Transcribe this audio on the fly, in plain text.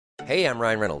Hey, I'm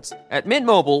Ryan Reynolds. At Mint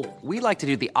Mobile, we like to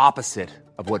do the opposite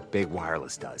of what Big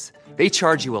Wireless does. They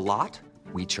charge you a lot,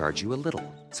 we charge you a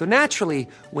little. So naturally,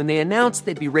 when they announced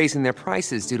they'd be raising their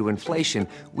prices due to inflation,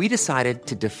 we decided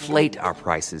to deflate our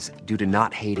prices due to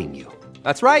not hating you.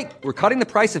 That's right. We're cutting the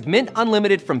price of Mint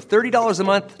Unlimited from $30 a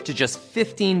month to just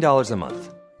 $15 a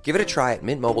month. Give it a try at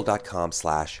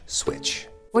mintmobile.com/switch.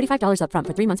 $45 up front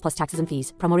for 3 months plus taxes and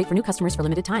fees. Promo rate for new customers for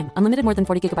limited time. Unlimited more than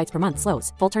 40 gigabytes per month.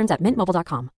 Slows full terms at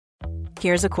mintmobile.com.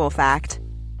 Here's a cool fact.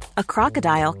 A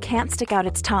crocodile can't stick out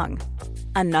its tongue.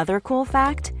 Another cool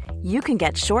fact, you can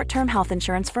get short-term health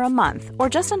insurance for a month or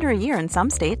just under a year in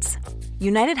some states.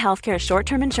 United Healthcare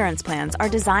short-term insurance plans are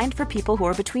designed for people who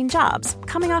are between jobs,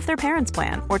 coming off their parents'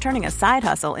 plan, or turning a side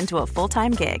hustle into a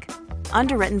full-time gig.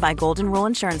 Underwritten by Golden Rule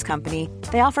Insurance Company,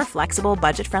 they offer flexible,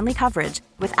 budget-friendly coverage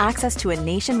with access to a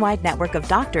nationwide network of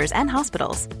doctors and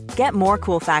hospitals. Get more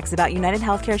cool facts about United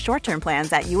Healthcare short-term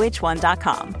plans at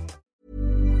uh1.com.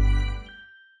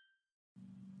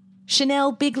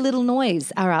 Chanel Big Little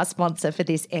Noise are our sponsor for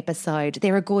this episode.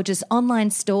 They're a gorgeous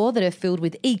online store that are filled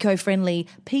with eco-friendly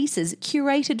pieces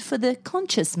curated for the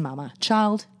conscious mama,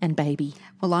 child and baby.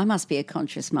 Well, I must be a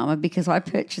conscious mama because I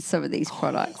purchased some of these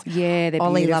products. Yeah, they're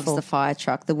Ollie beautiful. loves the fire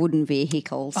truck, the wooden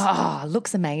vehicles. Oh,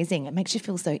 looks amazing. It makes you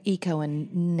feel so eco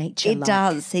and nature-like. It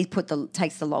does. He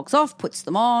takes the logs off, puts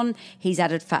them on. He's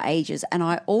at it for ages. And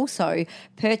I also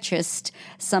purchased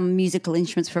some musical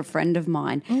instruments for a friend of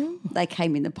mine. They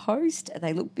came in the post.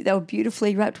 They were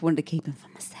beautifully wrapped. Wanted to keep them for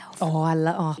myself. Oh, I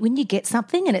love when you get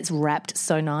something and it's wrapped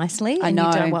so nicely. I and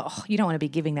know. You don't want to be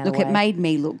giving that away. Look, it made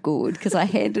me look good because I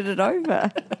handed it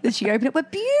over. Then she opened it. We're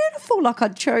beautiful. Like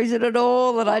I'd chosen it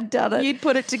all and I'd done it. You'd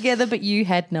put it together, but you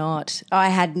had not. I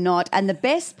had not. And the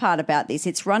best part about this,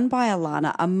 it's run by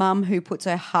Alana, a mum who puts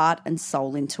her heart and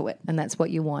soul into it. And that's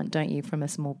what you want, don't you, from a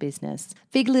small business?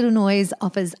 Big Little Noise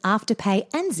offers Afterpay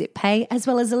and Zip Pay, as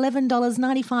well as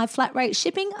 $11.95 flat rate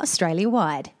shipping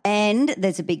Australia-wide. And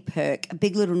there's a big perk.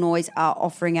 Big Little Noise are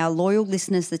offering our loyal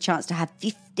listeners the chance to have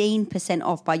 15%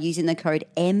 off by using the code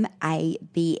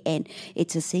MABN.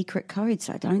 It's a secret code,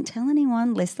 so don't tell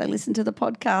anyone lest they listen to the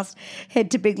podcast. Head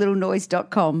to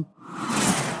biglittlenoise.com.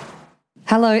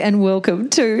 Hello and welcome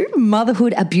to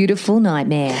Motherhood, A Beautiful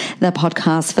Nightmare. The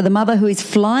podcast for the mother who is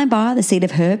flying by the seat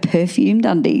of her perfumed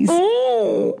undies.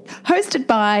 Hosted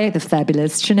by the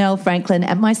fabulous Chanel Franklin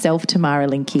and myself, Tamara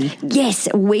Linky. Yes,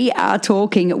 we are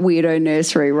talking weirdo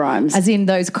nursery rhymes. As in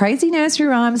those crazy nursery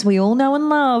rhymes we all know and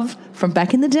love from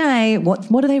back in the day. What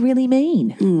do they really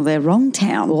mean? They're wrong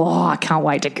town. Oh, I can't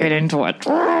wait to get into it.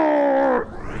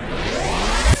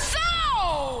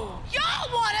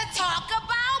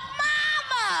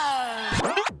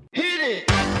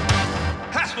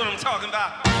 That's what I'm talking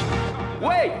about.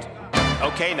 Wait!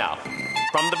 Okay, now,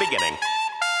 from the beginning.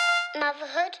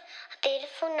 Motherhood, a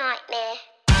beautiful nightmare.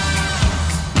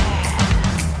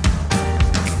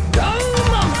 Go,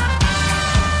 Mama!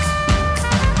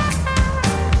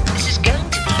 This is going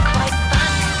to be quite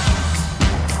fun.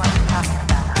 What are you talking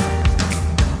about?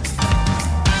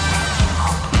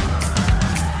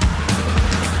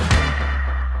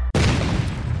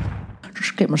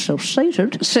 Just get myself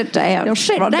seated. Sit down. Now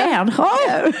sit Rhonda. down.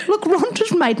 Oh, look,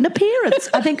 Rhonda's made an appearance.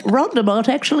 I think Rhonda might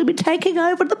actually be taking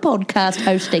over the podcast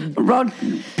hosting.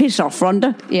 Piss off,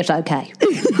 Rhonda. Yes, okay.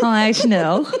 Hi,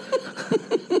 Chanel.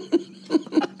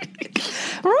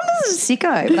 Rhonda's a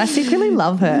sicko, but I secretly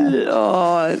love her.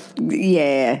 Oh,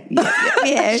 yeah.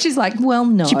 Yeah. She's like, well,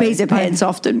 no. She pees her pants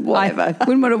often, whatever.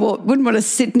 Wouldn't want to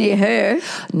sit near her.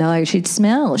 No, she'd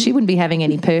smell. She wouldn't be having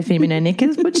any perfume in her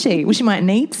knickers, would she? Well, she might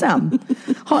need some.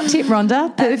 Hot tip,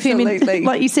 Rhonda. Perfume Absolutely. in,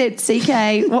 like you said,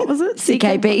 CK, what was it?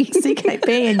 CKB. CKB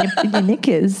in your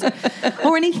knickers.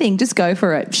 Or anything, just go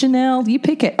for it. Chanel, you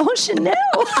pick it. Oh, Chanel.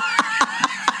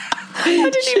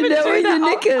 I didn't even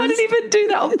do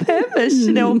that on purpose.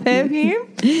 Chanel perfume.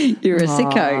 You're a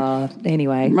sicko.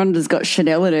 Anyway. Rhonda's got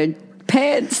Chanel in her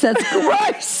pants. That's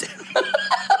gross.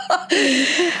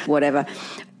 Whatever.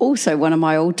 Also, one of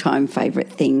my all-time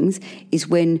favourite things is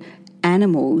when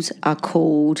animals are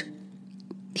called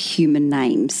human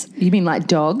names. You mean like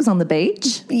dogs on the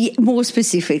beach? Yeah, more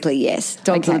specifically, yes.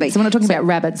 Dogs on the beach. So we're not talking about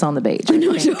rabbits on the beach.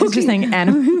 We're just saying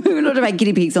animals. We're not about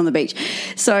guinea pigs on the beach.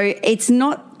 So it's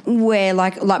not where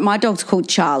like my dog's called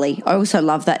Charlie. I also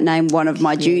love that name. One of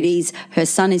my Judy's, her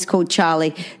son is called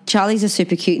Charlie. Charlie's a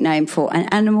super cute name for an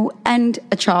animal and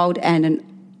a child and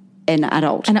an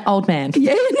adult. An old man.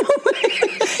 Yeah.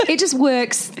 It just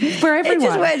works for everyone. It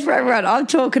just works for everyone. I'm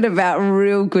talking about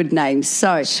real good names.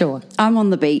 So Sure. I'm on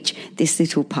the beach. This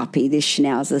little puppy, this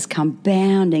Schnauzer's come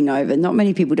bounding over. Not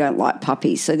many people don't like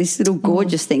puppies. So this little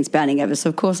gorgeous thing's bounding over. So,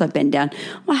 of course, I bend down.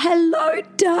 Oh, hello,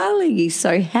 darling. He's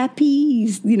so happy.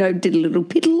 He's, did a little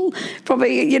piddle.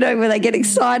 Probably, when they get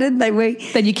excited, they were.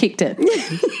 Then you kicked it.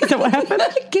 Is that what happened? I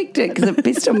kicked it because it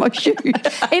pissed on my shoe.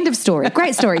 End of story.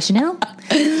 Great story, Chanel.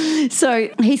 So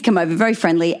he's come over, very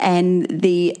friendly, and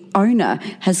the owner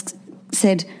has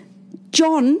said,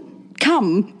 John,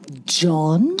 come.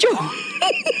 John?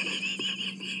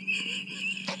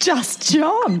 Just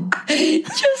John.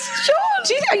 Just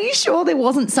John. Are you sure there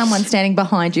wasn't someone standing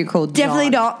behind you called Definitely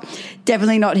John? not.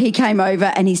 Definitely not. He came over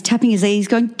and he's tapping his ear. He's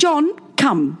going, John,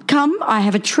 come. I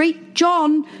have a treat.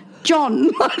 John,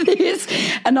 like this.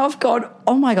 And I've gone,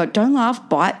 oh my God, don't laugh.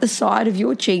 Bite the side of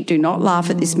your cheek. Do not laugh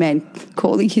at this man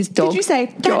calling his dog. Did you say,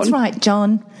 that's John. right,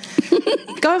 John.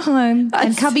 Go home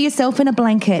and cover yourself in a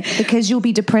blanket because you'll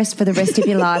be depressed for the rest of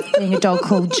your life being a dog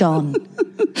called John.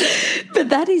 But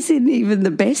that isn't even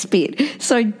the best bit.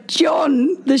 So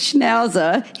John, the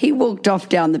Schnauzer, he walked off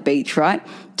down the beach, right?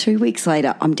 2 weeks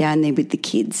later, I'm down there with the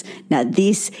kids. Now,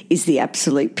 this is the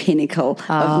absolute pinnacle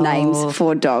of names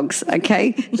for dogs,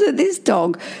 okay? So this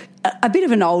dog, a bit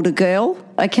of an older girl,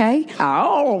 okay?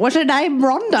 Oh, what's her name?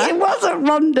 Rhonda? It wasn't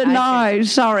Rhonda, no,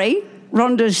 sorry.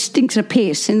 Rhonda stinks a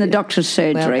piss in the doctor's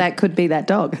surgery. Well, that could be that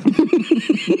dog.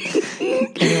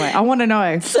 Anyway, I want to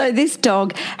know. So this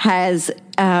dog has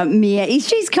Mia.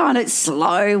 She's kind of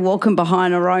slow walking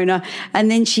behind her owner, and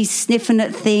then she's sniffing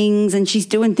at things and she's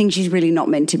doing things she's really not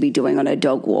meant to be doing on her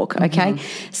dog walk, okay?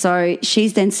 So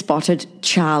she's then spotted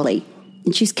Charlie.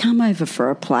 And she's come over for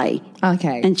a play.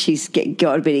 Okay. And she's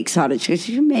got a bit excited. She's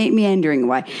meandering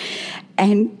away.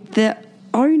 And the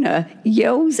owner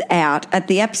yells out at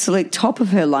the absolute top of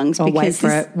her lungs because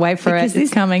wait for it,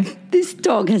 it's coming. This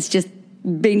dog has just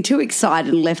been too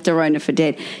excited and left her owner for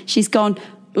dead. She's gone,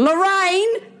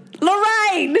 Lorraine!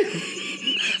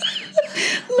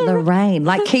 Lorraine,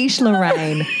 like Quiche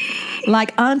Lorraine,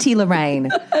 like Auntie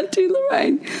Lorraine. Auntie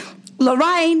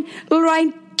Lorraine,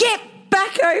 get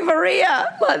back over here.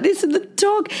 Like this, and the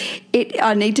dog,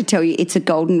 I need to tell you, it's a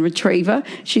golden retriever.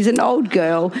 She's an old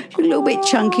girl. She's a little bit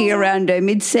chunky around her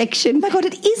midsection. Oh my God,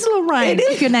 it is Lorraine.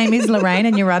 If your name is Lorraine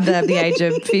and you're under the age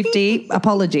of 50,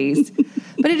 apologies.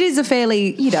 But it is a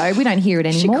fairly, we don't hear it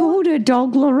anymore. She called her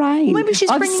dog Lorraine. Well, maybe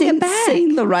she's bringing it back. I've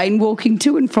seen Lorraine walking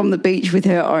to and from the beach with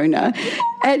her owner.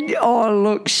 And,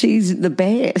 look, she's the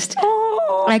best.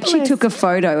 Oh, I actually took a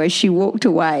photo as she walked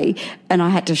away and I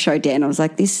had to show Dan. I was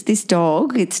like, this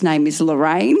dog, its name is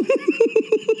Lorraine.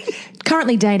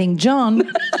 Currently dating John.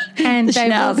 And the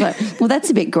Schnauzer. Well,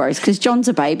 that's a bit gross because John's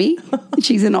a baby.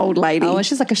 She's an old lady. Oh,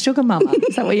 she's like a sugar mama.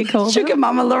 Is that what you call her? Sugar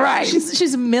mama Lorraine.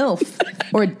 She's a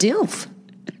MILF or a DILF.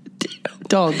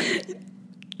 Dog.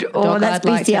 Oh, that's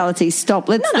bestiality. Stop.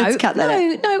 Let's cut that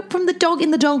out. No, from the dog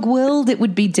in the dog world, it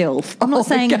would be DILF. I'm not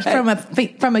saying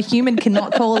from a human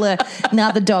cannot call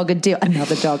another dog a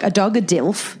DILF. A dog a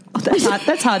DILF. Oh,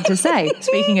 that's hard to say,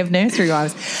 speaking of nursery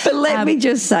rhymes. But let me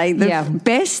just say, the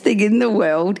best thing in the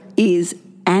world is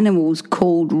animals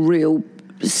called real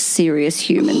serious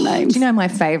human names. Do you know my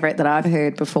favourite that I've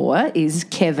heard before is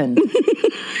Kevin.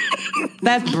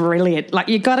 That's brilliant. Like,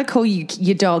 you got to call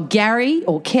your dog Gary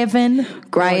or Kevin,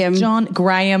 Graham, or John,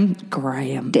 Graham,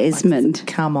 Desmond. Like,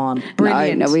 come on,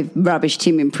 brilliant. No, we've rubbished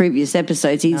him in previous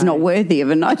episodes. He's not worthy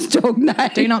of a nice dog name.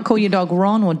 Do not call your dog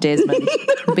Ron or Desmond.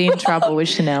 You'll be in trouble with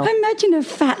Chanel. Imagine a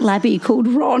fat labby called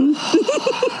Ron.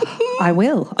 I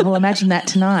will. I'll imagine that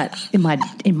tonight in my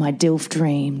DILF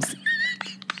dreams.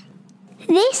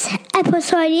 This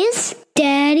episode is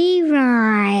Dirty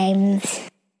Rhymes.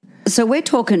 So we're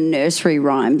talking nursery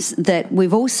rhymes that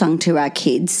we've all sung to our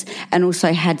kids and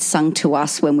also had sung to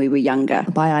us when we were younger.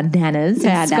 By our nanas,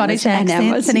 Scottish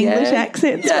accents and English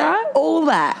accents, right? All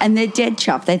that. And they're dead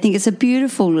chuffed. They think it's a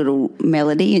beautiful little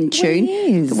melody and tune. Well, it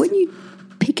is. But when you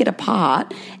pick it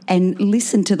apart and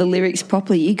listen to the lyrics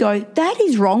properly, you go, that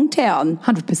is wrong town.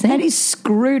 100%. That is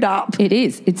screwed up. It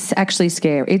is. It's actually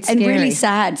scary. It's and scary. really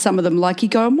sad. Some of them, like, you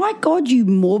go, oh my God, you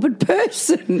morbid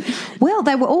person. Well,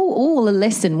 they were all a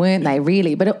lesson, weren't they,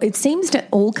 really? But it seems to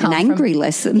all come an angry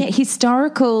lesson. Yeah,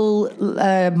 historical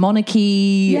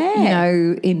monarchy,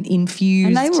 infused.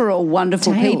 And they were all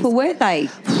wonderful tales. people, weren't they?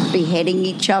 Beheading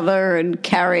each other and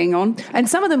carrying on. And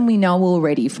some of them we know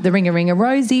already. The Ring a Ring a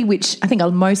Rosie, which I think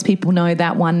most people know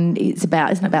that one is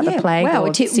about, isn't it, about the plague? Wow,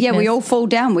 we all fall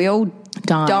down. We all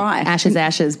die.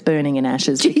 Ashes, burning in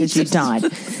ashes because you died.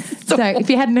 So if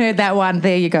you hadn't heard that one,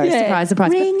 there you go. Yeah. Surprise,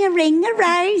 surprise.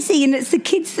 Ring-a-ring-a-rosy, and it's the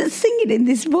kids that sing it in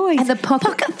this voice. And the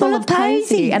pocket full of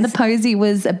posy. And the posy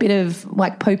was a bit of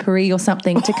like potpourri or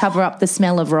something to cover up the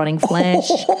smell of rotting flesh,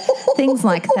 things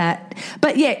like that.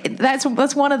 But yeah, that's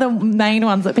one of the main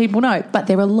ones that people know. But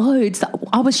there are loads.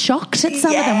 I was shocked at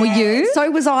some of them. Were you? So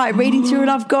was I, reading through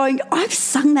it. I've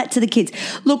sung that to the kids.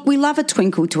 Look, we love a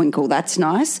twinkle, twinkle, that's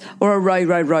nice. Or a row,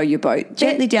 row, row your boat.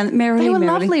 Gently down, merrily, They were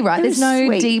merrily. lovely, right? They There's were no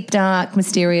sweet. deep, dark,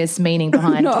 mysterious meaning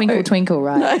behind No. twinkle, twinkle,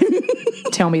 right? No.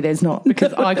 Tell me there's not,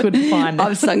 because I couldn't find it.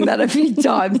 I've sung that a few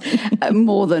times,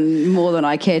 more than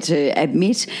I care to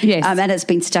admit. Yes. And it's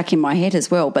been stuck in my head as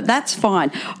well, but that's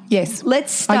fine. Yes.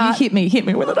 Let's start. You hit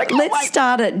me with it. I can't Let's wait.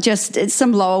 start at just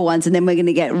some lower ones, and then we're going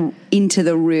to get into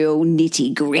the real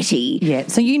nitty gritty. Yeah,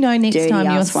 so next Dirty time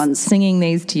you're ass ones. singing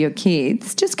these to your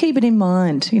kids, just keep it in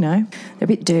mind, they're a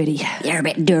bit dirty. You're a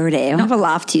bit dirty. Have a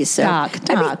laugh to yourself.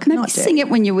 Dark, Maybe not sing dirty. it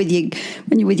when you're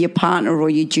with your partner or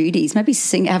your duties. Maybe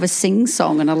have a sing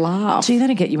song and a laugh. Gee,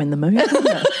 that'll get you in the mood, doesn't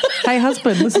it? Hey,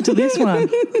 husband, listen to this one.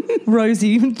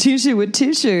 Rosie, tissue with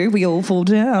tissue, we all fall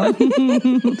down.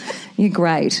 You're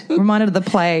great. Reminded of the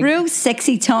plague. Real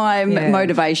sexy time Yeah.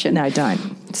 motivation. No,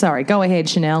 don't. Sorry, go ahead,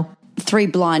 Chanel. 3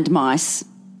 blind mice.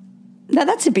 Now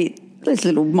that's a bit. Those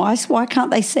little mice, why can't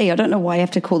they see? I don't know why you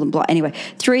have to call them blind. Anyway,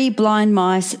 3 blind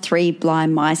mice, 3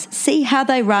 blind mice. See how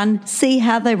they run, see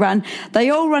how they run. They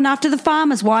all run after the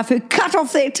farmer's wife who cut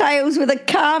off their tails with a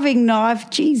carving knife.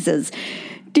 Jesus.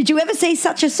 Did you ever see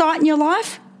such a sight in your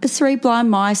life? The 3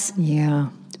 blind mice. Yeah.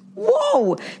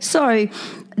 Whoa. So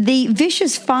the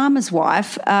vicious farmer's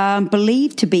wife,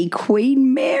 believed to be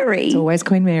Queen Mary. It's always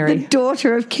Queen Mary. The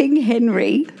daughter of King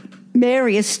Henry.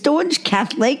 Mary, a staunch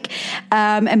Catholic,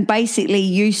 and basically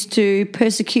used to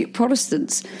persecute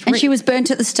Protestants. And she was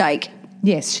burnt at the stake.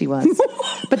 Yes, she was.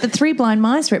 But the 3 blind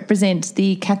mice represent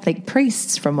the Catholic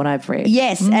priests, from what I've read.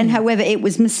 Yes, and however, it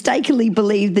was mistakenly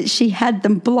believed that she had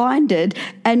them blinded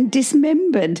and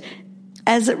dismembered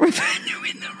as it referred to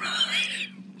in the rhyme.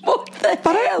 What the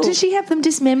hell? Did she have them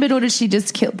dismembered, or did she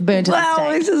just burnt at the Well,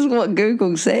 stake? this is what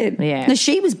Google said. Yeah. No,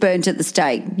 she was burnt at the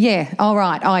stake. Yeah. All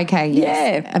right. Oh, okay.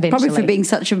 Yes. Yeah. Eventually. Probably for being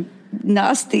such a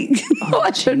nasty. I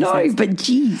don't know, Jesus. but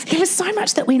geez. There was so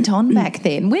much that went on back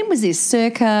then. When was this?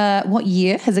 Circa what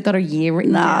year? Has it got a year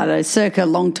written down? No, circa a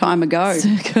long time ago.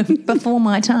 Circa before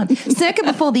my time. Circa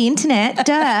before the internet.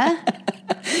 Duh.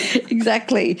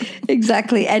 Exactly.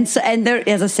 And so, and there,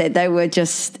 as I said, they were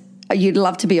just. You'd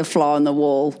love to be a fly on the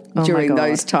wall Oh, my during God.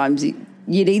 those times.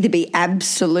 You'd either be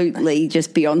absolutely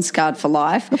just beyond scarred for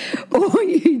life, or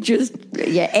you just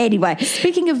Anyway,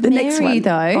 Speaking of the next Mary, one.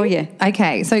 though. Oh yeah.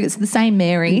 Okay, so it's the same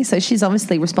Mary. So she's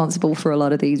obviously responsible for a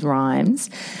lot of these rhymes.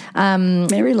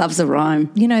 Mary loves a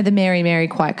rhyme. You know the Mary,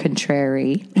 quite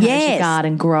contrary. How does Yes. your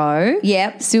garden grow?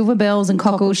 Yep. Silver bells and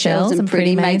cockle shells and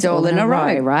pretty maids all in a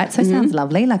row, right? So it sounds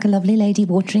lovely, like a lovely lady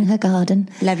watering her garden.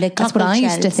 Lovely That's what cockle I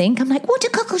used to shells. think. I'm like, what are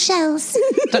cockle shells?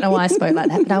 Don't know why I spoke like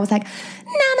that, but I was like,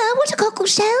 Nana, what are cockle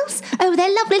shells? Oh,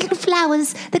 they're lovely little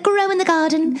flowers that grow in the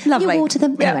garden. Lovely. You water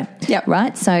them. Yep. Anyway, Yep.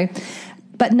 right? So...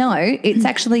 But no, it's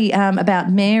actually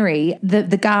about Mary.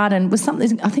 The garden was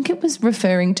something, I think it was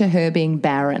referring to her being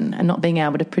barren and not being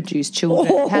able to produce children.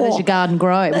 Oh. How does your garden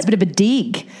grow? It was a bit of a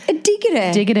dig. A dig at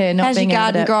her. Dig at her, not How's being your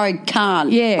able garden to- grow?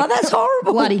 Can't. Yeah. Well, that's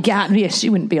horrible. Bloody garden. Yeah, she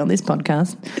wouldn't be on this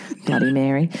podcast. Bloody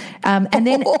Mary. And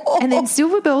then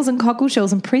silver bells and cockle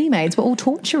shells and pre-maids were all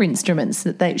torture instruments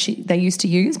that they used to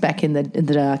use back in the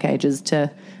Dark Ages to,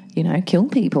 kill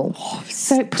people.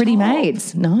 So pretty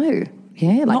maids. No.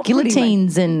 Yeah, like Not pretty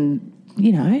guillotines and...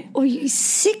 Oh, you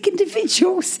sick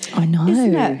individuals. I know.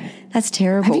 Isn't it? That's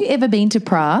terrible. Have you ever been to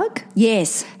Prague?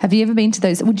 Yes. Have you ever been to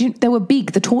those? They were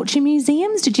big, the torture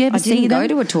museums. Did you ever I see didn't them?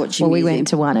 go to a torture well, we museum. went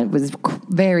to one. It was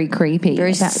very creepy.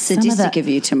 Very about some of sadistic the- of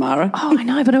you, Tamara. Oh, I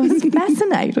know, but I was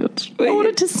fascinated. I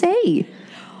wanted to see.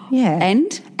 Yeah,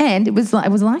 and it was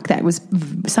like that. It was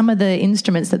some of the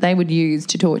instruments that they would use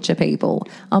to torture people.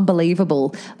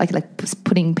 Unbelievable, like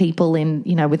putting people in,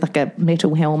 with like a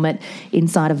metal helmet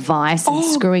inside a vice and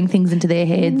screwing things into their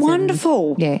heads.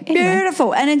 Wonderful. Anyway.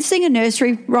 Beautiful. And then sing a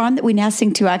nursery rhyme that we now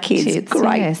sing to our kids.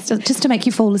 Great. Yes, just to make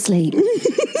you fall asleep.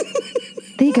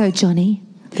 There you go, Johnny.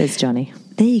 There's Johnny.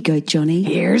 There you go, Johnny.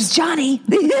 Here's Johnny.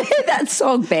 That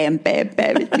song, bam, bam,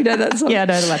 bam. You know that song? Yeah, I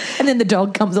know the one. And then the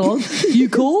dog comes along. You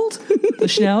called? The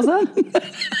schnauzer?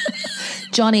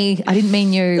 Johnny, I didn't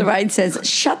mean you. The rain says,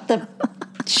 shut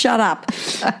up.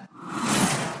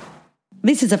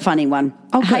 This is a funny one.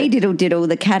 Oh, good. Hey diddle diddle,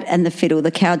 the cat and the fiddle,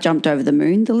 the cow jumped over the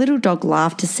moon. The little dog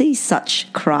laughed to see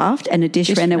such craft, and a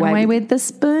dish ran away with the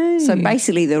spoon. So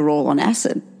basically they're all on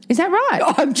acid. Is that right?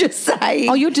 I'm just saying.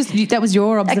 Oh, that was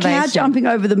your A observation. cow jumping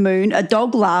over the moon, a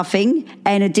dog laughing,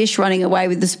 and a dish running away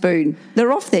with the spoon.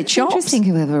 They're off their chops. Interesting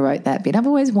whoever wrote that bit. I've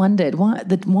always wondered why.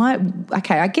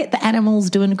 Okay, I get the animals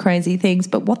doing crazy things,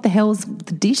 but what the hell's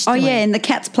the dish doing? Oh, yeah, and the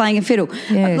cat's playing a fiddle.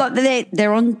 Yeah. Like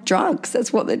they're on drugs.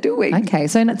 That's what they're doing. Okay,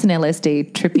 so that's an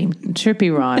LSD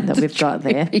trippy rhyme that we've got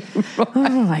there.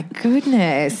 Oh, my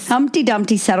goodness. Humpty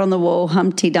Dumpty sat on the wall.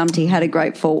 Humpty Dumpty had a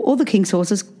great fall. All the king's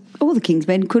horses, all the king's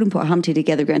men couldn't put Humpty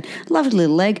together again. Lovely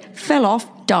little leg, fell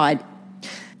off, died.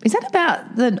 Is that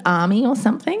about the army or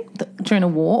something? During a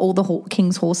war, all the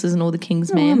king's horses and all the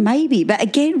king's men? Oh, maybe. But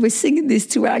again, we're singing this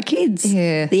to our kids.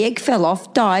 Yeah. The egg fell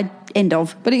off, died, end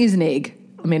of. But it is an egg.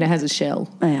 I mean, it has a shell.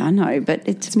 Yeah, I know, but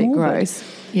it's a bit morbid. gross.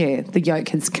 Yeah, the yolk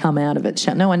has come out of it.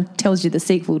 No one tells you the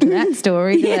sequel to that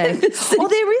story, do Yeah, they? Oh,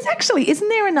 there is actually. Isn't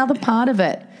there another part of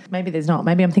it? Maybe there's not.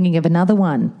 Maybe I'm thinking of another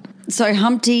one. So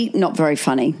Humpty, not very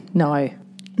funny. No.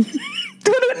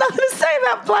 I've nothing to say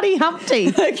about bloody Humpty.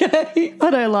 Okay. I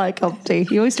don't like Humpty.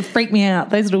 He used to freak me out.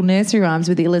 Those little nursery rhymes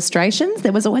with the illustrations.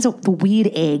 There was always the weird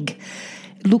egg.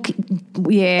 Look,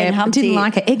 yeah, And I Humpty- didn't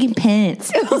like it. Egg in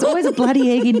pants. It was always a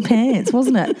bloody egg in pants,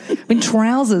 wasn't it? In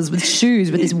trousers with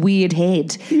shoes with this weird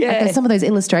head. Yeah. Like there's some of those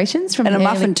illustrations from And a the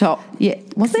muffin early- top. Yeah.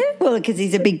 Was there? Well, because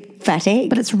he's a big fat egg.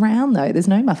 But it's round though. There's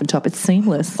no muffin top. It's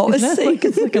seamless. Oh, isn't it?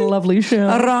 It's like a lovely shell.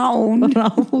 Round.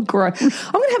 Oh, gross. I'm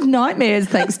going to have nightmares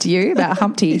thanks to you about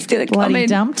Humpty. He's going to come bloody in.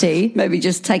 Dumpty. Maybe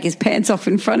just take his pants off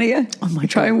in front of you. Oh, my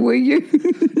Try God. and woo you.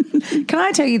 Can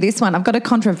I tell you this one? I've got a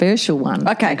controversial one.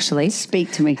 Okay. Actually.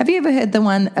 Speak to me. Have you ever heard the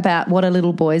one about what a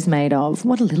little boy's made of?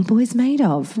 What a little boy's made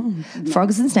of?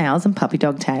 Frogs and snails and puppy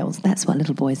dog tails. That's what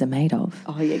little boys are made of.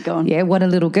 Oh, yeah, go on. Yeah, what a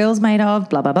little girl's made of,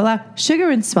 blah, blah, blah, blah. Sugar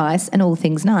and spice and all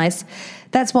things nice.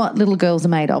 That's what little girls are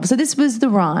made of. So this was the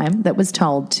rhyme that was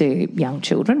told to young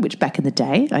children, which back in the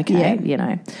day, okay, Yeah. you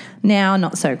know, now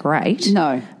not so great.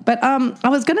 No. But I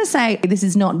was going to say this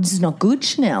is not good,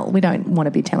 Chanel. We don't want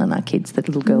to be telling our kids that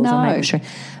little girls are No. made of sugar.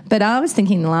 But I was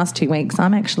thinking the last 2 weeks I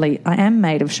am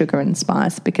made of sugar and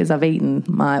spice because I've eaten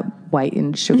my weight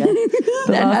in sugar.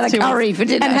 And had a curry for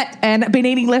dinner. And been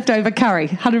eating leftover curry,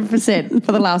 100%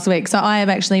 for the last week. So I am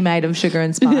actually made of sugar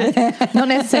and spice. Not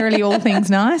necessarily all things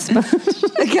nice, but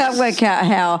I can't work out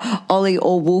how Ollie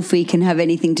or Wolfie can have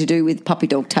anything to do with puppy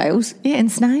dog tails. yeah, and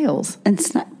snails. And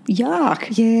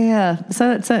yuck. Yeah.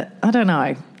 So it's I don't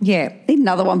know. Yeah. Need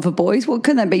another one for boys. What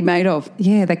can they be made of?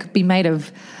 Yeah, they could be made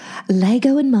of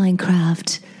Lego and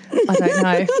Minecraft. I don't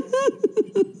know.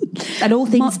 And all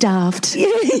things daft.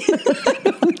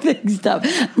 Things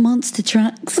stuff. Monster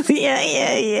trucks.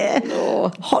 Yeah.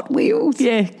 Oh, Hot Wheels.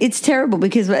 Yeah. It's terrible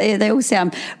because they all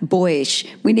sound boyish.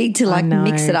 We need to know.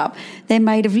 mix it up. They're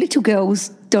made of little girls'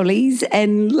 dollies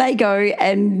and Lego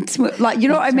and you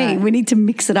know what I mean? right. We need to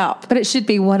mix it up. But it should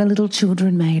be what are little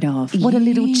children made of? What are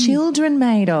little children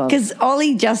made of? Because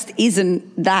Ollie just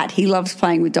isn't that. He loves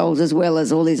playing with dolls as well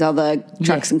as all these other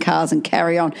trucks and cars and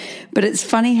carry on. But it's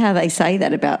funny how they say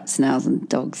that about snails and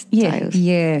dogs' tails.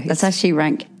 Yeah. That's actually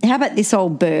rank. How about this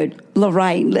old bird,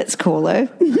 Lorraine, let's call her.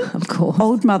 Of course.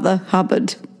 Old Mother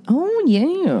Hubbard. Oh,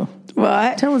 yeah.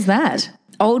 Right. Tell us that.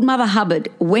 Old Mother Hubbard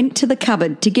went to the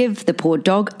cupboard to give the poor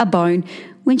dog a bone.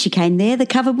 When she came there, the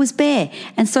cupboard was bare,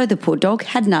 and so the poor dog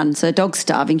had none. So dog's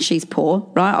starving, she's poor,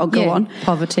 right? I'll go on.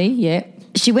 Poverty, yeah.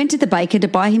 She went to the baker to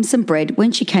buy him some bread.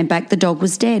 When she came back, the dog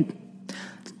was dead.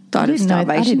 Died of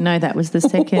starvation. I didn't know that was the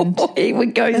second.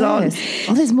 It goes on. Yes.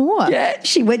 Oh, there's more. Yeah,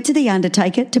 she went to the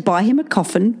undertaker to buy him a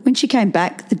coffin. When she came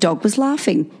back, the dog was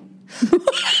laughing.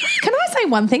 Can I say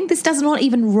one thing? This does not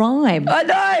even rhyme. I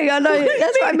know.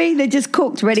 That's what I mean. They're just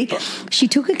cooked. Ready? She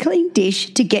took a clean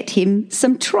dish to get him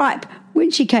some tripe. When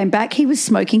she came back, he was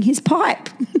smoking his pipe.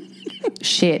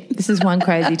 Shit, this is one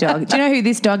crazy dog. Do you know who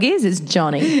this dog is? It's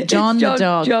Johnny. John the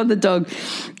dog. John the dog.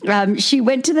 She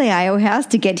went to the ale house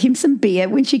to get him some beer.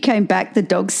 When she came back, the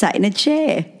dog sat in a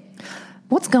chair.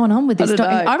 What's going on with this I dog?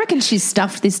 don't know. I reckon she's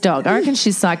stuffed this dog. I reckon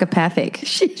she's psychopathic.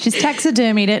 She's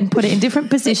taxidermied it and put it in different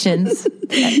positions.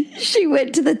 She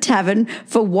went to the tavern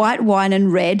for white wine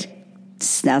and red.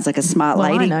 Sounds like a smart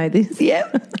Well, lady. I know this.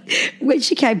 Yep. When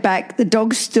she came back, the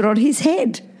dog stood on his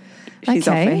head. She's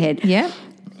off her head. Yeah.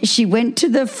 She went to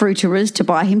the fruiterer's to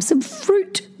buy him some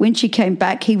fruit. When she came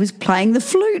back, he was playing the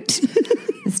flute.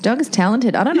 This dog is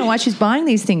talented. I don't know why she's buying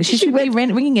these things. She should be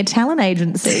ringing a talent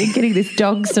agency and getting this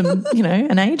dog some,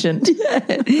 an agent.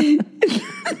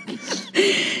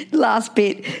 Last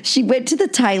bit. She went to the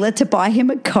tailor to buy him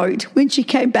a coat. When she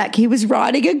came back, he was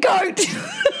riding a goat.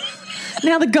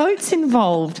 Now the goat's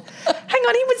involved. Hang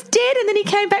on, he was dead and then he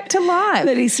came back to life.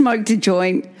 Then he smoked a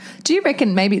joint. Do you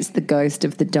reckon maybe it's the ghost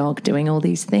of the dog doing all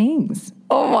these things?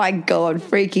 Oh, my God,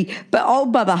 freaky. But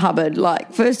old Mother Hubbard,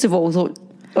 like, first of all, thought,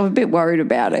 I'm a bit worried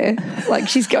about her. Like,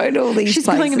 she's going to all these She's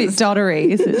places. going a bit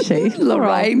doddery, isn't she?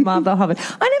 Lorraine. Mother Hubbard.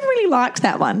 I never really liked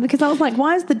that one because I was like,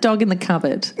 why is the dog in the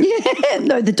cupboard? Yeah,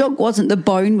 no, the dog wasn't. The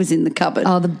bone was in the cupboard.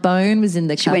 Oh, the bone was in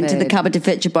the She cupboard. went to the cupboard to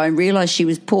fetch a bone, realised she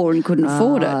was poor and couldn't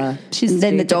afford it. She's and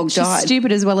then the stupid. dog died. She's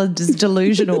stupid as well as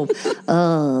delusional.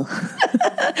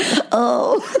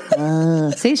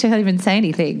 See, she can't even say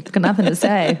anything. Got nothing to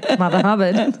say. Mother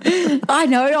Hubbard. I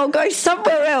know, I'll go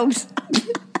somewhere else.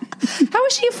 How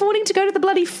is she affording to go to the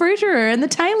bloody fruiterer and the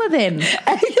tailor then?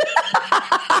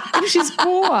 If she's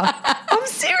poor. I'm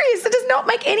serious. It does not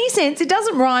make any sense. It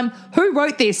doesn't rhyme. Who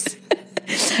wrote this?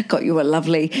 Got you a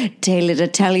lovely tailored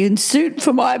Italian suit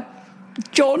for my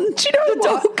John. Do you know the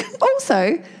dog?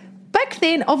 Also, back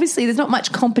then, obviously, there's not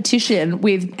much competition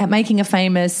with making a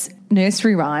famous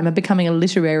nursery rhyme and becoming a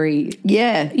literary,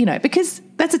 because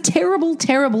that's a terrible,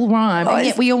 terrible rhyme, and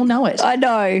yet we all know it. I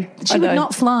know. She would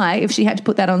not fly if she had to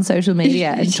put that on social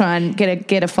media and try and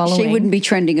get a following. She wouldn't be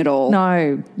trending at all.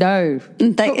 No.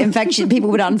 In fact, people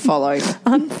would unfollow.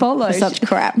 Unfollow. For such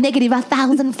crap. Negative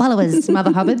 1,000 followers,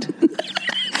 Mother Hubbard.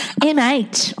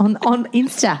 MH on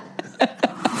Insta.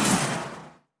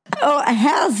 Oh,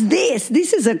 how's this?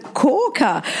 This is a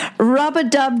corker. Rubber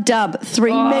dub dub.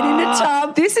 3 men in a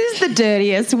tub. This is the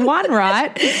dirtiest one,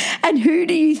 right? And who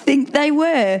do you think they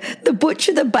were? The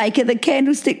butcher, the baker, the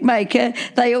candlestick maker.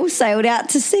 They all sailed out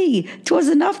to sea. 'Twas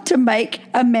enough to make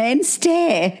a man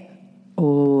stare.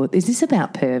 Oh, is this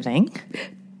about perving?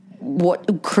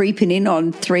 What, creeping in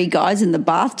on 3 guys in the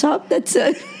bathtub? That's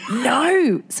a...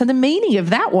 No. So the meaning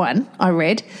of that one, I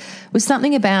read, was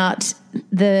something about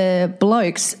the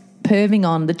blokes perving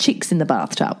on the chicks in the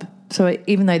bathtub. So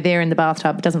even though they're in the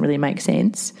bathtub, it doesn't really make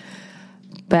sense.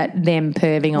 But them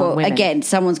perving on women. Well, again,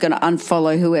 someone's going to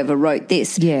unfollow whoever wrote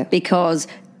this. Yeah. Because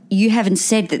you haven't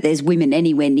said that there's women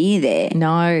anywhere near there.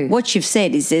 No. What you've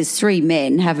said is there's 3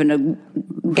 men having a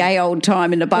gay old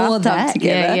time in the All of bathtub that.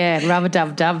 together. Yeah, rubber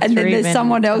dub dub. And then there's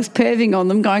someone else perving on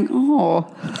them going, oh.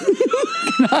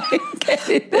 Can I get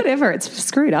it? Whatever, it's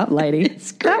screwed up, lady.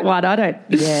 That one, I don't.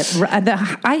 Yeah,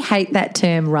 I hate that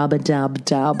term, rubber dub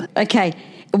dub. Okay.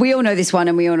 We all know this one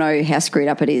and we all know how screwed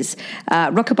up it is.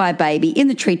 Rockabye baby, in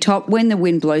the treetop, when the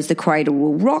wind blows, the cradle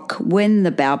will rock. When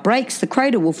the bough breaks, the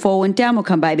cradle will fall and down will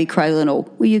come baby, cradle and all.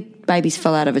 Well, your babies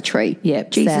fell out of a tree.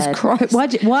 Yep, Jesus sad. Christ.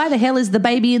 Why the hell is the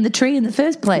baby in the tree in the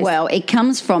first place? Well, it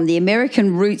comes from the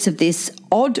American roots of this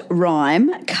odd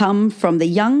rhyme come from the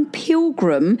young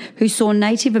pilgrim who saw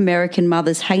Native American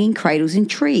mothers hanging cradles in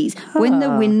trees. When the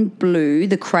wind blew,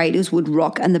 the cradles would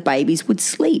rock and the babies would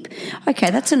sleep. Okay,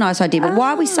 that's a nice idea, but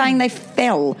why are we saying they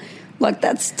fell? Like,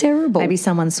 that's terrible. Maybe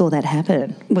someone saw that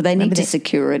happen. Well, they need to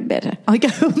secure it better.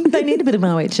 They need a bit of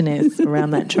OH&S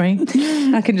around that tree.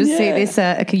 I can just see this.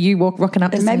 You rocking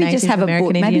up to some maybe Native just have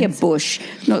American maybe a Indians. bush,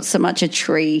 not so much a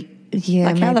tree. Yeah,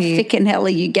 like how the frickin' hell are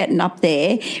you getting up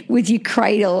there with your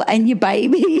cradle and your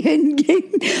baby and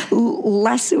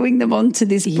lassoing them onto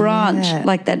this branch?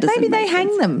 Like that doesn't Maybe they make hang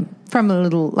sense. them from a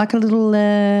little, what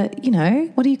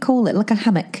do you call it? Like a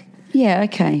hammock. Yeah,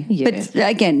 okay. Yeah. But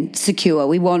again, secure.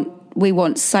 We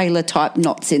want sailor type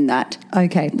knots in that.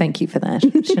 Okay, thank you for that,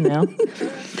 Chanel.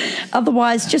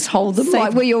 Otherwise, just hold them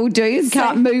like we all do. You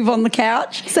can't move on the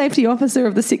couch. Safety officer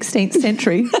of the 16th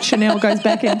century, Chanel goes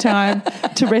back in time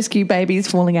to rescue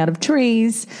babies falling out of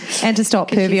trees and to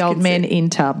stop pervy old men in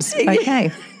tubs.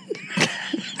 Okay.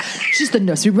 She's the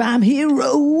nursery rhyme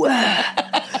hero.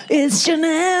 It's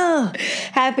Chanel.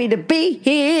 Happy to be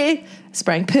here.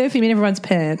 Spraying perfume in everyone's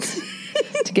pants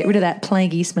to get rid of that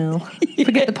plaguey smell.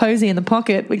 Forget the posy in the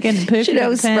pocket. We're getting perfume in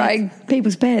the pants. Spraying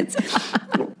people's pants.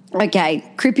 Okay,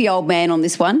 creepy old man on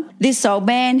this one. This old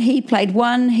man, he played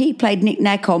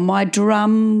knick-knack on my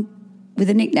drum with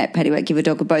a knick-knack, paddywhack, give a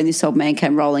dog a bone. This old man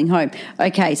came rolling home.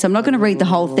 Okay, so I'm not going to read the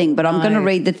whole thing, but I'm going to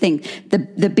read the thing,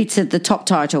 the bits of the top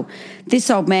title. This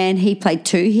old man, he played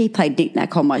 2. He played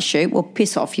knick-knack on my shoe. Well,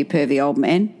 piss off, you pervy old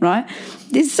man, right?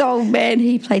 This old man,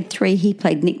 he played 3. He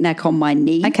played knick-knack on my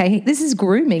knee. Okay, this is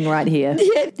grooming right here.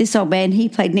 Yeah. This old man, he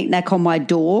played knick-knack on my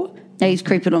door. Now he's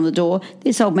creeping on the door.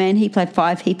 This old man, he played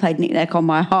 5. He played knick-knack on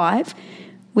my hive.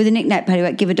 With a knick-knack,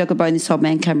 paddywhack, give a dog a bone. This old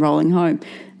man came rolling home.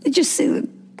 It just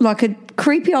like a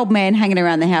creepy old man hanging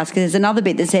around the house, because there's another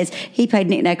bit that says he played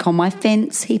knick-knack on my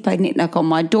fence, he played knick-knack on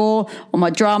my door, on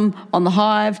my drum, on the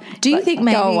hive. Do you think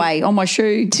maybe... Go away, on my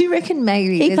shoe. Do you reckon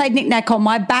maybe... He played knick-knack on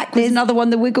my back. There's another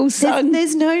one, the Wiggles song.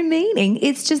 There's no meaning.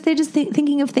 It's just they're just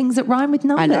thinking of things that rhyme with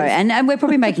numbers. I know, and we're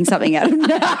probably making something out of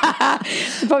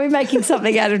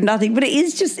nothing. But it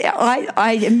is just,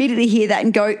 I immediately hear that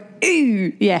and go,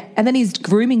 ooh. Yeah, and then he's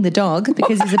grooming the dog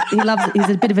because he's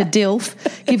a bit of a dilf.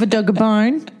 Give a dog a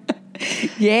bone.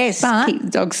 Yes, But- keep the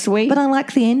dog sweet. But I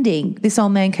like the ending. This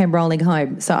old man came rolling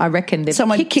home, so I reckon they've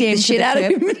Someone kicked kicked him the to shit out of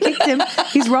curb, him. Kicked him.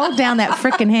 He's rolled down that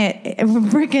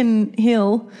frickin'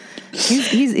 hill.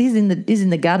 He's in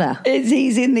the gutter.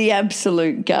 He's in the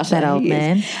absolute gutter. That old he is.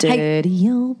 man, Hey, dirty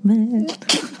old man.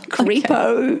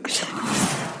 creepo.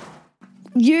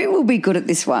 You will be good at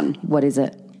this one. What is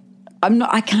it?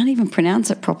 I can't even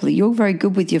pronounce it properly. You're very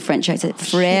good with your French accent.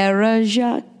 Frère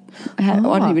Jacques. I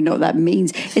don't even know what that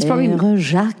means. It's probably Frère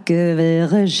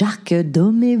Jacques,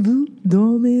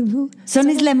 dormez-vous. Son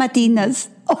es las matinas.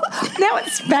 Oh, now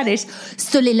it's Spanish.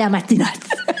 Sole la matinas.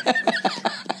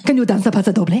 Can you dance a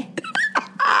paso doble?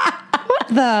 What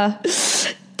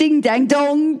the? Ding dang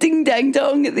dong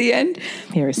at the end.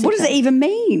 Here is What does it even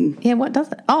mean? Yeah, what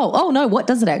does it? Oh no, what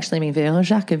does it actually mean? Frère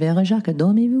Jacques,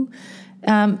 dormez-vous.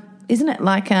 Isn't it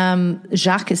like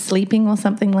Jacques is sleeping or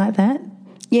something like that?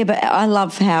 Yeah, but I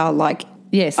love how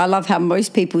Yes. I love how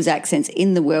most people's accents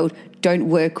in the world don't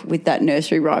work with that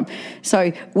nursery rhyme.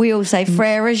 So we all say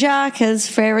Frère Jacques,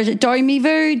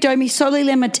 dormez-vous, dormi sole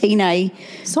la matine.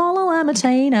 Solo la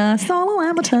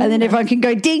matina. And then everyone can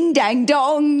go ding dang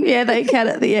dong. Yeah, they can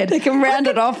at the end. They can round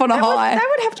it off on a high. That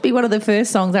would have to be one of the first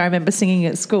songs I remember singing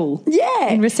at school. Yeah.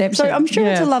 In reception. So I'm sure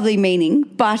it's a lovely meaning,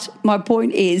 but my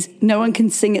point is no one can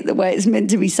sing it the way it's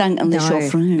meant to be sung unless you're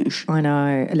French. I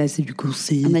know. Unless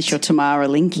Unless you're Tamara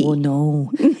Linky. Oh,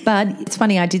 no. But it's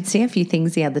funny, I did see a few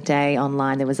things the other day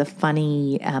online. There was a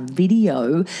funny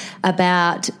video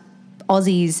about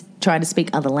Aussies trying to speak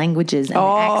other languages. And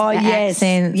the yes.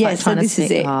 accents. Yes, so trying to this is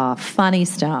speak, it. Oh, funny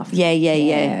stuff.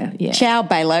 Yeah. Ciao,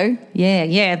 Bello.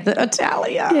 Yeah, the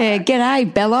Italian. Yeah,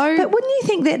 g'day, Bello. But wouldn't you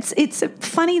think it's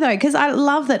funny though? Because I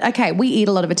love that. Okay, we eat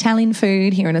a lot of Italian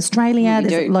food here in Australia. We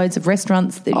There's do. loads of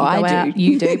restaurants that you go I do. out.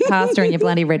 You do pasta and your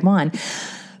bloody red wine.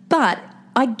 But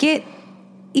I get.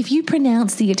 If you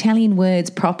pronounce the Italian words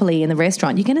properly in the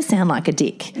restaurant, you're going to sound like a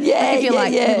dick. Yeah, if you're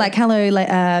like, hello,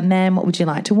 ma'am, what would you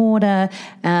like to order?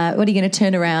 What are you going to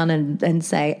turn around and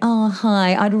say? Oh,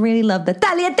 hi, I'd really love the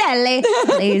tagliatelle,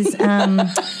 please,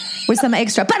 with some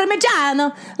extra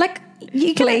parmigiano. Like,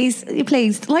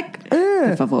 please, like,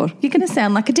 Per favor. you're going to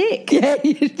sound like a dick. Yeah,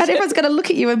 and everyone's going to look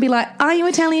at you and be like, are you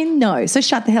Italian? No, so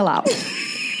shut the hell up.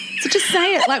 So just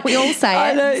say it like we all say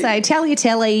I know. it. Say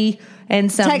tagliatelle. And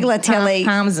some Tagliatelle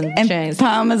parmesan and cheese.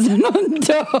 parmesan on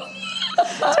top.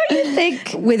 Don't you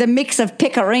think? With a mix of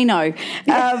pecorino.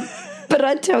 But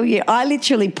I tell you, I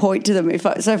literally point to them. If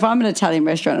I'm in an Italian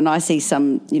restaurant and I see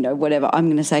some, whatever, I'm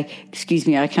going to say, excuse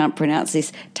me, I can't pronounce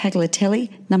this. Tagliatelle,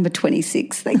 number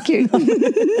 26. Thank you.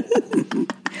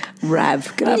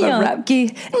 Rav. Can I have a Rav?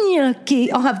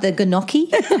 Gnocchi. I'll have the gnocchi.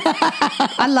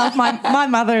 I love my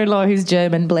mother-in-law who's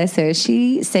German, bless her.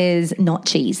 She says not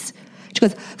cheese. She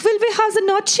goes, will we have the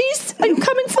gnocchis? Are you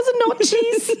coming for the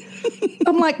gnocchis?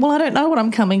 I'm like, well, I don't know what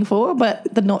I'm coming for, but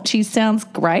the gnocchis sounds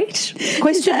great. Question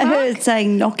Is that mark? her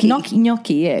saying gnocchi?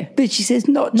 Gnocchi, yeah. But she says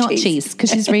not cheese because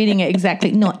she's reading it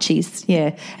exactly. Not cheese,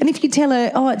 yeah. And if you tell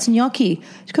her, oh, it's gnocchi,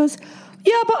 she goes,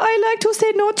 yeah, but I like to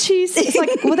say not cheese. It's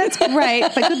like, well, that's great,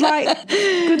 but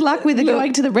good luck with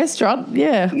going to the restaurant.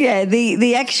 Yeah, Yeah,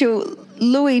 the actual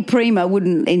Louis Prima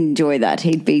wouldn't enjoy that.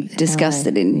 He'd be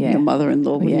disgusted in your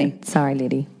mother-in-law, wouldn't he? Sorry,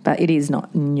 Liddy, but it is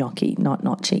not gnocchi,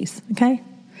 not cheese. Okay,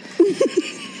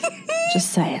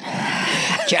 just saying.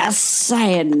 Just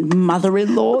saying,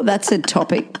 mother-in-law. That's a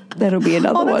topic. That'll be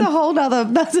another Oh, that's one. a whole other.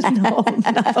 That's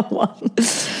another one.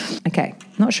 Okay,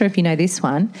 not sure if you know this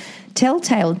one.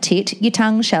 Telltale tit, your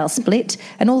tongue shall split,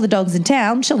 and all the dogs in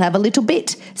town shall have a little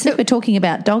bit. Since we're talking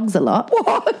about dogs a lot,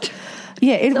 What?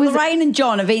 yeah, it So was. Lorraine and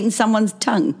John have eaten someone's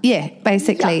tongue. Yeah,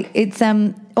 basically, it's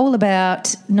all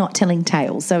about not telling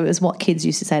tales. So it was what kids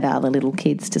used to say to other little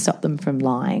kids to stop them from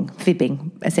lying, fibbing,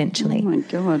 essentially. Oh, my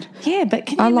God. Yeah, but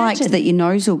can you I imagine? liked that your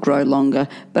nose will grow longer,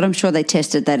 but I'm sure they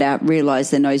tested that out,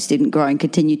 realised their nose didn't grow and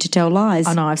continued to tell lies.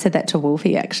 Oh, no, I've said that to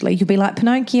Wolfie, actually. You'll be like,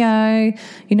 Pinocchio,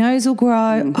 your nose will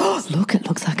grow. Oh, look, it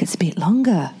looks like it's a bit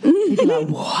longer. You'd be like,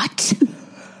 what?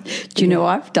 Do you know,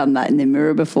 I've done that in the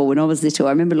mirror before when I was little.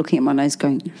 I remember looking at my nose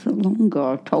going, it's longer,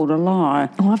 I told a lie.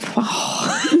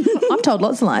 I've told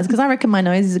lots of lies because I reckon my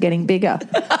nose is getting bigger.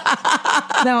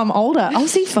 Now I'm older. I'll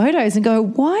see photos and go,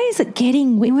 why is it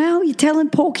getting... Well, you're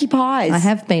telling porcupines. I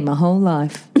have been my whole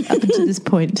life up until this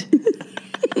point.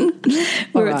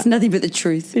 Where All it's right. nothing but the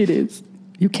truth. It is.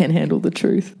 You can handle the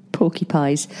truth.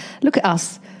 porcupines. Look at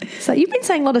us. So you've been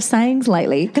saying a lot of sayings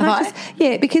lately.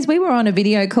 Yeah, because we were on a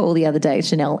video call the other day,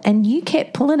 Chanel, and you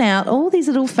kept pulling out all these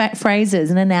little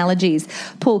phrases and analogies.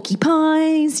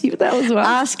 Porcupines. That was one.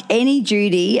 Ask any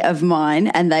Judy of mine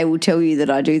and they will tell you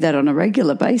that I do that on a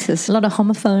regular basis. A lot of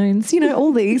homophones.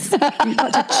 All these. You've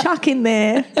got to chuck in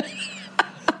there.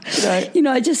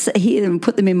 I just hear them,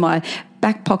 put them in my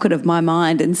back pocket of my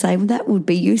mind and say, well, that would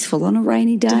be useful on a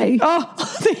rainy day.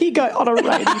 Oh, there you go, on a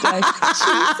rainy day.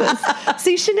 Jesus.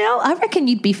 See, Chanel, I reckon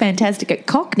you'd be fantastic at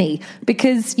Cockney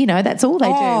because, that's all they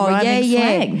do. Rhyming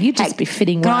slang. You'd just be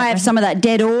fitting Can I have some of that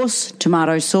dead horse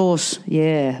tomato sauce?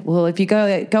 Yeah. Well, if you go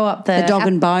up the dog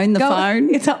and bone,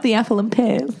 phone. It's up the apple and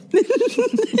pears.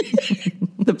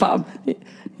 The pub.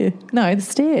 Yeah. No, the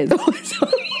stairs.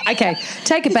 Okay,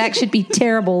 take it back. Should be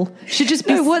terrible. Should just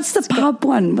be. No, what's the pub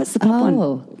one? What's the pub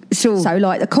one? So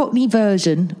like the Cockney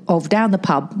version of down the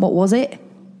pub. What was it?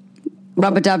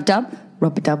 Rubber dub dub.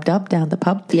 Rubber dub dub down the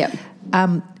pub. Yep.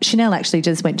 Chanel actually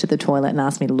just went to the toilet and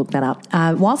asked me to look that up.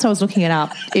 Whilst I was looking it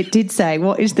up, it did say,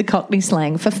 what is the Cockney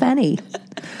slang for fanny?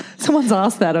 Someone's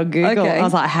asked that on Google. Okay. I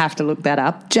was like, I have to look that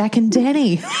up. Jack and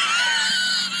Danny.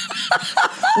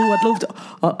 Oh, I'd love to.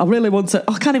 I really want to.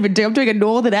 I can't even do. I'm doing a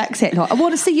northern accent. I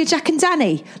want to see your Jack and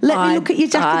Danny. Let me look at your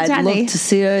Jack and Danny. I'd love to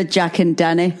see her Jack and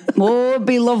Danny. Oh, it'd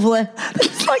be lovely.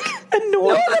 It's like a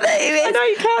northern. I know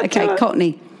you can't. Okay,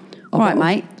 Cockney. All right,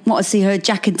 mate. Want to see her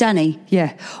Jack and Danny?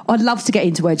 Yeah. I'd love to get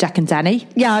into her Jack and Danny.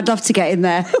 Yeah, I'd love to get in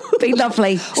there. Be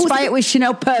lovely. Spray it with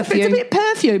Chanel perfume. It's a bit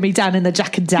perfumey down in the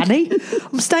Jack and Danny.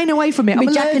 I'm staying away from it.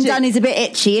 I'm Jack and Danny's a bit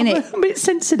itchy, isn't it? I'm a bit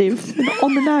sensitive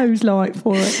on the nose,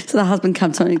 for it. So the husband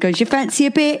comes on and goes, you fancy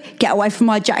a bit? Get away from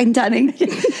my Jack and Danny.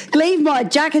 Leave my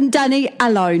Jack and Danny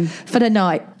alone. For the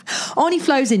night. Arnie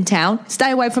Flo's in town. Stay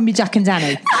away from your Jack and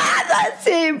Danny. That's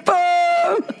it. Boom.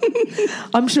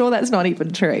 I'm sure that's not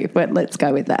even true, but let's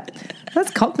go with that.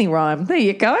 That's Cockney rhyme. There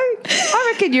you go.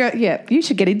 I reckon you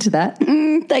should get into that.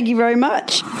 Thank you very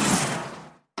much.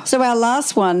 So our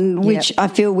last one, which I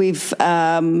feel we've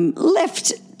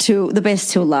left to the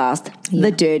best till last,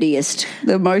 the dirtiest,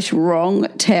 the most wrong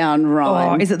town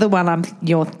rhyme. Oh, is it the one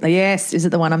Yes, is it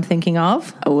the one I'm thinking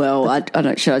of? Well, I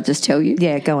don't. Should I just tell you?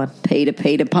 Yeah, go on.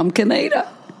 Peter Pumpkin Eater.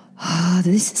 Oh,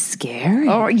 this is scary.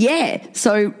 Oh, yeah.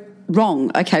 So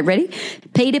wrong. Okay, ready?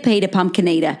 Peter Pumpkin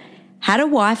Eater had a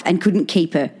wife and couldn't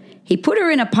keep her. He put her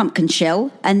in a pumpkin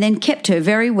shell and then kept her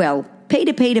very well.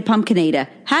 Peter Pumpkin Eater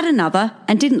had another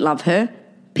and didn't love her.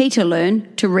 Peter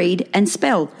learned to read and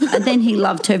spell, and then he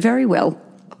loved her very well.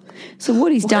 So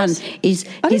what he's done is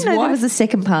I didn't know there was a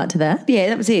second part to that. Yeah,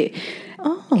 that was it.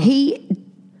 Oh.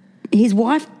 His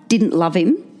wife didn't love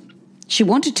him. She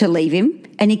wanted to leave him,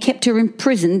 and he kept her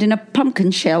imprisoned in a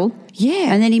pumpkin shell.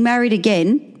 Yeah. And then he married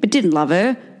again, but didn't love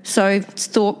her. So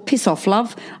thought, piss off,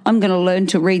 love. I'm going to learn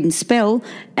to read and spell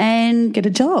and get a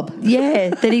job. Yeah.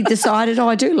 Then he decided,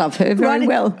 I do love her very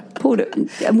well.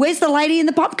 And where's the lady in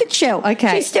the pumpkin shell?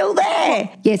 Okay. She's still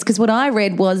there. Yes, because what I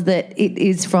read was that it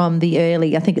is from the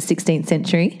early, I think it's 16th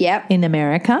century. Yep. In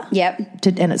America. Yep.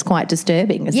 And it's quite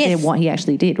disturbing. It's what he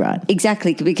actually did, right?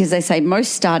 Exactly, because they say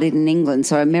most started in England,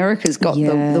 so America's got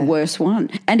the worst one.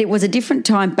 And it was a different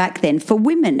time back then for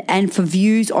women and for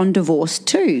views on divorce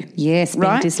too. Yes,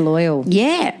 being disloyal.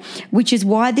 Yeah, which is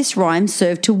why this rhyme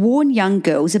served to warn young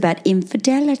girls about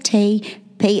infidelity.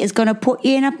 Peter's going to put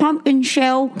you in a pumpkin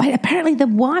shell. But apparently the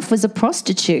wife was a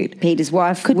prostitute. Peter's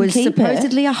wife was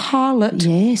supposedly a harlot.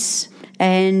 Yes.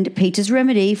 And Peter's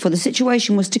remedy for the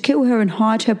situation was to kill her and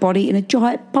hide her body in a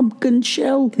giant pumpkin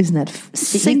shell. Isn't that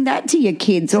Sing that to your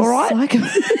kids, all right?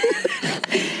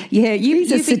 Yeah,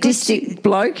 he's a sadistic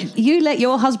bloke. You let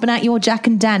your husband out your Jack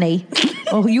and Danny,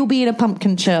 or you'll be in a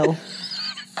pumpkin shell.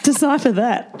 Decipher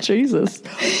that. Jesus.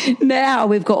 Now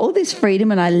we've got all this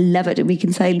freedom and I love it. And we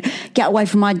can say, get away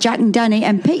from my Jack and Danny.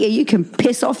 And Peter, you can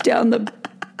piss off down the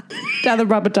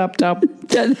rubber dub dub.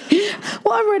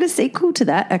 Well, I wrote a sequel to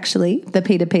that, actually, the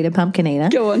Peter Pumpkin Eater.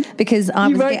 Go on. Because I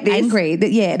was angry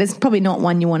that, it's probably not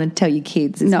one you want to tell your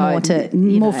kids. It's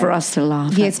more for us to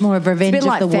laugh at. Yeah, it's more of revenge of the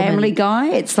woman. It's a bit like Family Guy.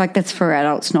 It's like that's for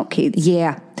adults, not kids.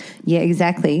 Yeah. Yeah,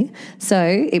 exactly.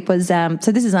 So it was,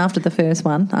 so this is after the first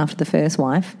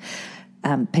wife.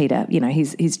 Peter,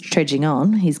 he's trudging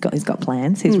on. He's got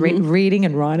plans. He's reading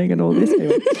and writing and all this.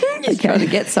 He's trying to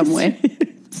get somewhere.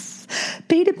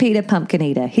 Peter Pumpkin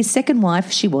Eater. His second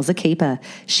wife, she was a keeper.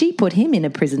 She put him in a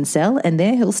prison cell and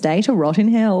there he'll stay to rot in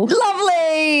hell.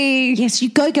 Lovely! Yes, you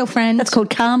go, girlfriend. That's called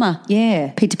karma.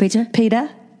 Yeah. Peter.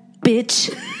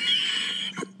 Bitch.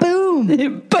 Boom.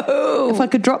 Boom. If I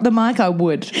could drop the mic, I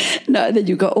would. No, then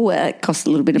you go, that costs a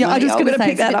little bit of money. I was just going to say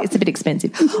pick that up. It's a bit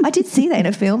expensive. I did see that in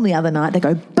a film the other night. They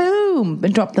go, boom. boom,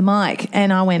 and dropped the mic.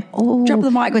 And I went, oh. Drop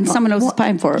the mic when someone else is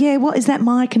paying for it. Yeah, what is that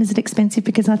mic and is it expensive?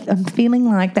 Because I'm feeling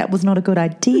like that was not a good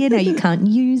idea. Now you can't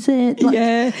use it. Like,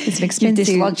 it's an expensive.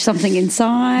 You dislodge something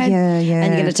inside. Yeah.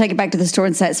 And you're going to take it back to the store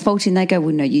and say it's faulty, and they go,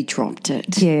 well, no, you dropped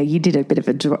it. Yeah, you did a bit of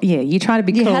a drop. Yeah, you try to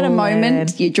be cool. You had a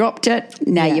moment, you dropped it,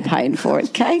 now you're paying for it,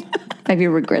 okay? Maybe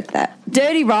you'll regret that.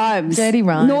 Dirty rhymes.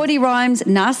 Naughty rhymes,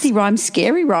 nasty rhymes,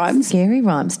 scary rhymes. Scary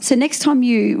rhymes. So next time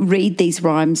you read these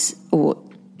rhymes or,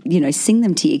 sing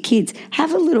them to your kids,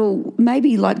 have a little,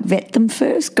 maybe like vet them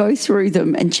first, go through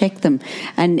them and check them.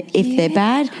 And if they're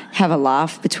bad, have a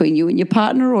laugh between you and your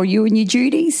partner or you and your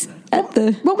duties.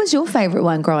 What was your favourite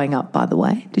one growing up, by the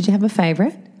way? Did you have a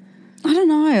favourite? I don't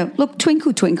know. Look,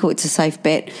 Twinkle, Twinkle, it's a safe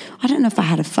bet. I don't know if I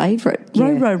had a favourite.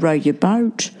 Row, row, row your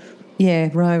boat.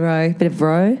 Yeah, row, bit of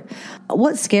row.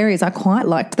 What's scary is I quite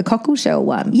liked the Cockleshell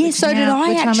one. Yeah, so did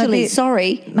I actually.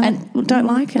 Sorry. No, and don't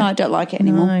like it. No, I don't like it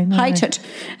anymore. No. Hate it,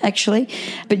 actually.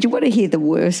 But you want to hear the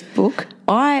worst book?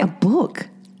 A book?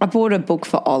 I bought a book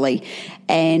for Ollie,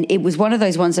 and it was one of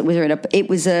those ones that was it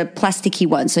was a plasticky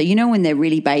one. So when they're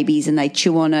really babies and they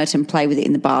chew on it and play with it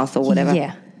in the bath or whatever.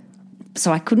 Yeah.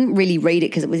 So I couldn't really read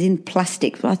it because it was in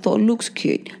plastic, but I thought it looks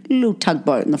cute. A little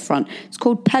tugboat in the front. It's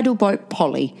called Paddleboat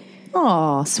Polly.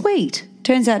 Oh, sweet.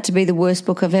 Turns out to be the worst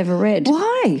book I've ever read.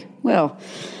 Why? Well,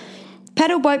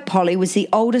 Paddleboat Polly was the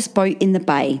oldest boat in the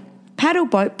bay.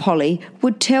 Paddleboat Polly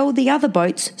would tell the other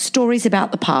boats stories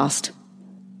about the past.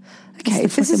 Okay,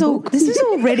 this is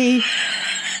already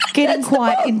getting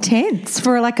quite intense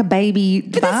for like a baby.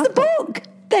 But that's the book.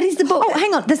 That is the book. Oh,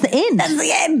 hang on, that's the end. That's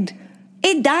the end.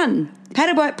 It done.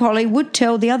 Paddleboat Polly would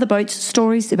tell the other boats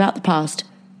stories about the past.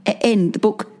 End. The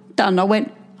book. Done. I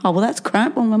went, oh, well, that's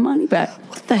crap. On my money back.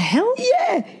 What the hell?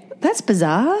 Yeah. That's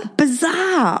bizarre.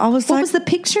 Bizarre. I was What like, was the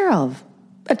picture of?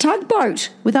 a tugboat.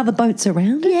 With other boats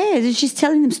around it? Yeah, she's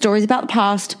telling them stories about the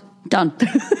past. Done.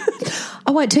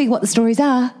 I won't tell you what the stories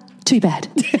are. Too bad.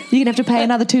 You're going to have to pay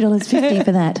another $2.50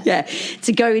 for that. Yeah,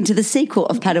 to go into the sequel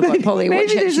of Paddleboat Polly.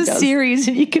 Maybe there's a series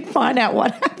and you can find out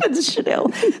what happens, Chanel.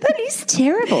 That is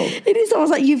terrible. It is. I was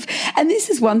like, and this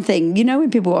is one thing, when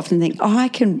people often think, oh, I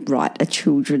can write a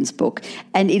children's book.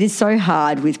 And it is so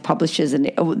hard with publishers, and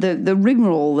the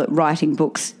rigmarole that writing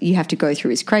books you have to go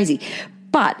through is crazy.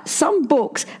 But some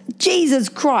books, Jesus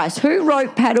Christ, who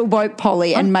wrote Paddleboat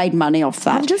Polly and made money off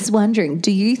that? I'm just wondering,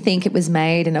 do you think it was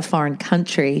made in a foreign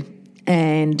country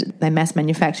and they mass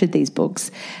manufactured these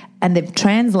books and they've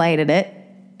translated it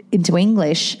into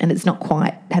English and it's not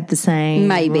quite had the same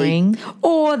ring?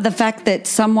 Or the fact that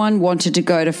someone wanted to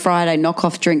go to Friday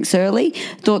knockoff drinks early,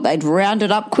 thought they'd round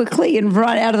it up quickly and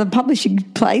run out of the publishing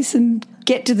place and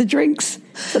get to the drinks.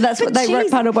 So that's what they wrote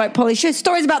Paddleboat Polly.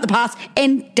 Stories about the past,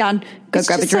 end, done. Go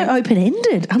grab a drink. So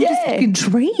open-ended. I'm just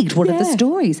intrigued. What are the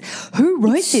stories? Who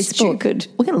wrote this book? We're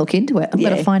going to look into it. I'm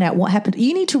going to find out what happened.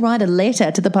 You need to write a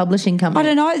letter to the publishing company. I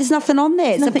don't know. There's nothing on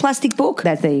there. It's a plastic book.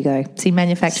 There you go. See,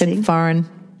 manufactured foreign.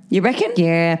 You reckon?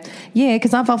 Yeah. Yeah,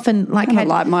 because I've often I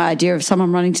like my idea of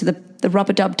someone running to the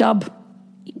rubber-dub-dub.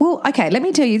 Well, okay, let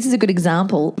me tell you, this is a good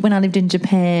example. When I lived in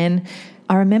Japan,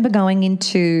 I remember going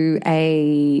into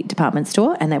a department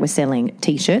store and they were selling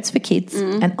T-shirts for kids,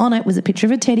 and on it was a picture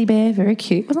of a teddy bear, very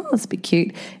cute. Well, that was a bit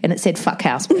cute, and it said "fuck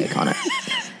housework" on it.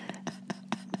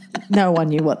 No one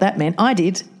knew what that meant. I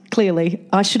did. Clearly,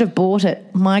 I should have bought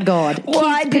it. My God.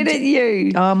 Why didn't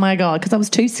you? Oh, my God, because I was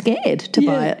too scared to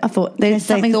buy it. I thought,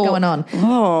 something's going on.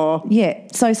 Oh. Yeah,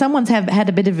 so someone's had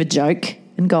a bit of a joke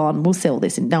and gone, we'll sell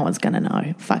this and no one's going to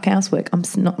know. Fuck housework. I'm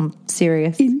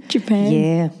serious. In Japan?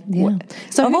 Yeah. What?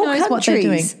 So of who all knows what they're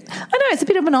doing? I know, it's a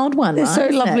bit of an odd one, They're right? so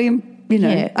lovely and,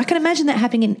 Yeah, I can imagine that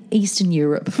happening in Eastern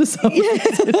Europe for some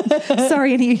reason.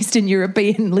 Sorry, any Eastern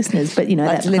European listeners, but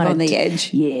that live on the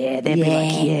edge. Yeah, they'd be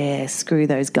like, screw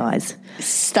those guys.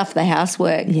 Stuff the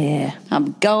housework. Yeah.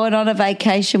 I'm going on a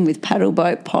vacation with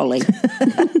Paddleboat Polly.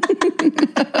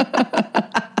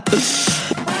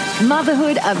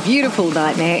 Motherhood, A Beautiful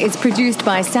Nightmare is produced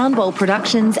by Soundbowl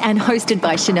Productions and hosted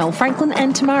by Chanel Franklin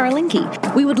and Tamara Linky.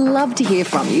 We would love to hear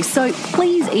from you, so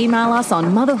please email us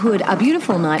on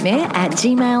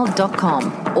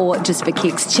motherhoodabeautifulnightmare@gmail.com, or just for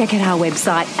kicks, check out our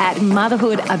website at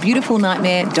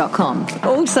motherhoodabeautifulnightmare.com.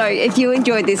 Also, if you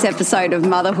enjoyed this episode of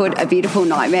Motherhood, A Beautiful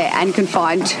Nightmare and can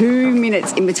find 2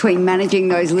 minutes in between managing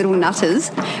those little nutters,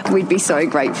 we'd be so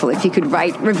grateful if you could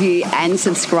rate, review and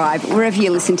subscribe wherever you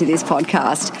listen to this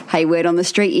podcast. Hey, word on the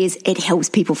street is it helps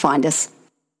people find us.